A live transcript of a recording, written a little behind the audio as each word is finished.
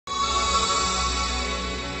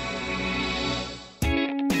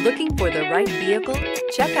Looking for the right vehicle?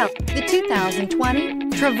 Check out the 2020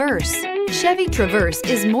 Traverse. Chevy Traverse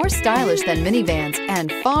is more stylish than minivans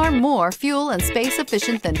and far more fuel and space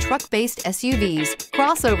efficient than truck-based SUVs.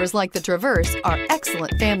 Crossovers like the Traverse are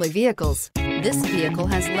excellent family vehicles. This vehicle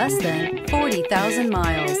has less than 40,000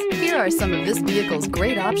 miles. Here are some of this vehicle's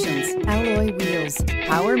great options: alloy wheels,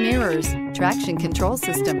 power mirrors, traction control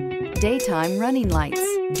system, daytime running lights,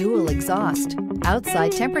 dual exhaust,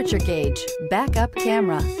 outside temperature gauge, backup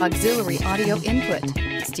camera, auxiliary audio input,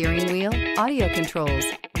 steering wheel audio controls,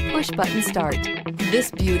 push button start. This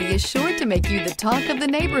beauty is sure to make you the talk of the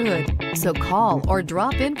neighborhood. So call or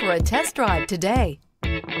drop in for a test drive today.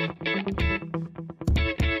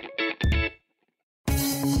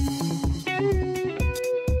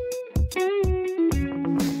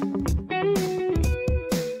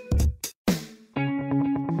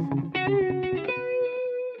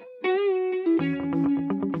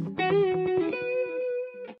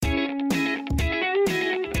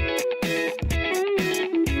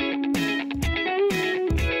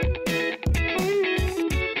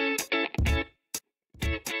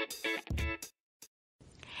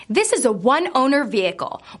 This is a one-owner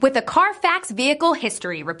vehicle with a Carfax Vehicle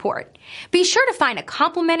History Report. Be sure to find a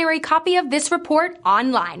complimentary copy of this report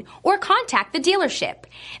online or contact the dealership.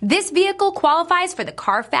 This vehicle qualifies for the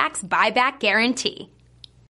Carfax Buyback Guarantee.